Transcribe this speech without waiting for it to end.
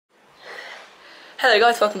Hello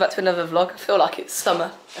guys, welcome back to another vlog. I feel like it's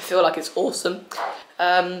summer, I feel like it's awesome.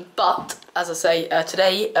 But, as I say,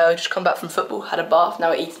 today I just come back from football, had a bath,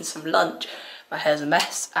 now we're eating some lunch. My hair's a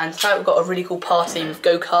mess. And tonight we've got a really cool party with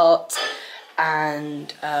go-karts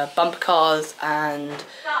and bumper cars and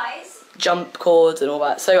jump cords and all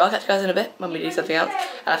that. So I'll catch you guys in a bit when we do something else.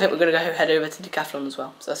 And I think we're going to go head over to Decathlon as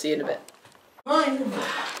well. So I'll see you in a bit.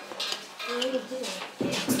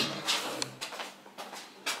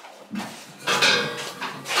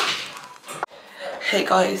 Hey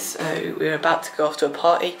guys, so we're about to go off to a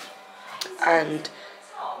party and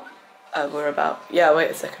we're about, yeah, wait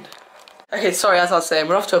a second. Okay, sorry, as I was saying,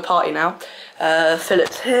 we're off to a party now.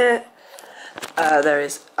 Philip's here, there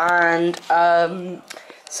is, and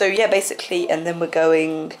so yeah, basically, and then we're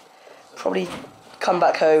going, probably come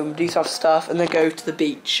back home, do some stuff, and then go to the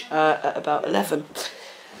beach at about 11.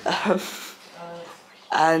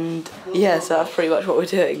 And yeah, so that's pretty much what we're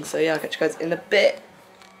doing, so yeah, I'll catch you guys in a bit.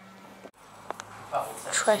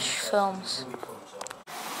 Trash films.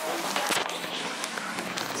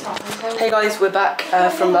 Hey guys, we're back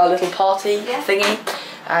from our little party thingy,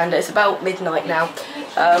 and it's about midnight now,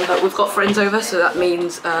 but we've got friends over, so that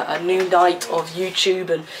means a new night of YouTube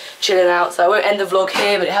and chilling out. So I won't end the vlog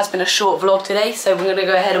here, but it has been a short vlog today, so we're going to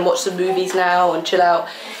go ahead and watch some movies now and chill out,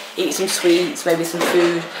 eat some sweets, maybe some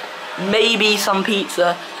food, maybe some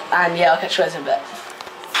pizza, and yeah, I'll catch you guys in a bit.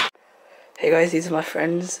 Hey guys, these are my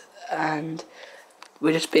friends, and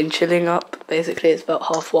we've just been chilling up. Basically, it's about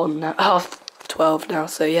 12 now,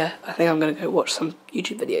 so yeah, I think I'm gonna go watch some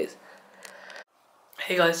YouTube videos.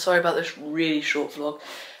 Hey guys, sorry about this really short vlog.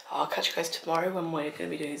 I'll catch you guys tomorrow when we're gonna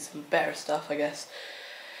be doing some better stuff, I guess.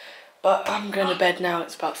 But I'm going to bed now.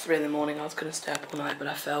 It's about 3 in the morning. I was gonna stay up all night, but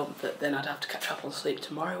I felt that then I'd have to catch up on sleep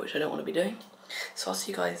tomorrow, which I don't want to be doing. So I'll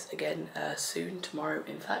see you guys again soon, tomorrow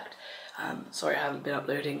in fact. Sorry I haven't been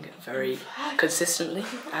uploading very consistently,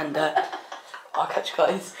 and I'll catch you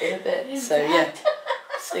guys in a bit. So yeah,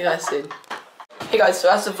 see you guys soon. Hey guys, so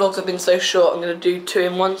as the vlogs have been so short, I'm going to do 2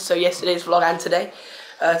 in 1. So yesterday's vlog and today.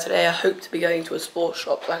 Today I hope to be going to a sports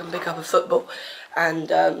shop so I can pick up a football.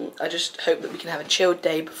 And I just hope that we can have a chilled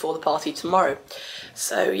day before the party tomorrow.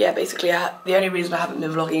 So yeah, basically the only reason I haven't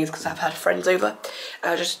been vlogging is because I've had friends over.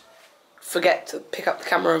 And I just forget to pick up the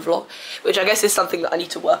camera and vlog, which I guess is something that I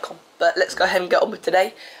need to work on. But let's go ahead and get on with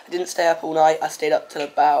today. I didn't stay up all night. I stayed up till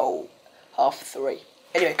about 3:30.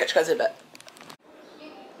 Anyway, catch you guys in a bit.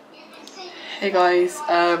 Hey guys,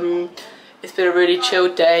 it's been a really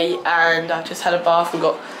chilled day and I've just had a bath and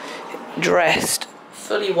got dressed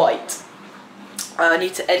fully white. I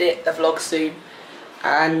need to edit a vlog soon,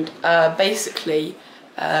 and basically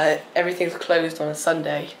everything's closed on a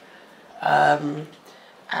Sunday,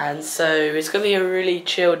 and so it's gonna be a really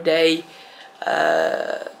chilled day,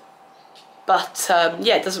 but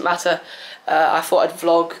yeah, it doesn't matter. I thought I'd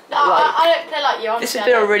vlog. No, I don't play like you. This has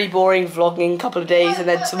been a really boring vlogging couple of days, and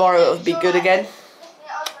then tomorrow it'll be good again.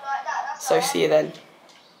 So see you then.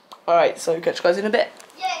 Alright, so catch you guys in a bit.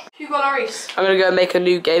 Hugo Lloris. I'm gonna go and make a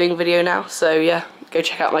new gaming video now, so yeah, go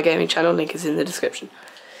check out my gaming channel, link is in the description.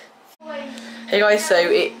 Hey guys, so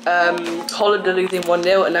Holland are losing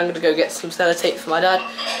 1-0, and I'm gonna go get some sellotape for my dad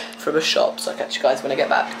from a shop, so I'll catch you guys when I get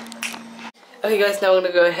back. Okay guys, now I'm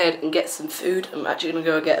going to go ahead and get some food. I'm actually going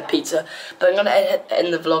to go get a pizza, but I'm going to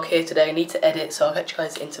end the vlog here today. I need to edit, so I'll catch you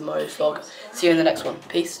guys in tomorrow's vlog. See you in the next one.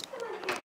 Peace.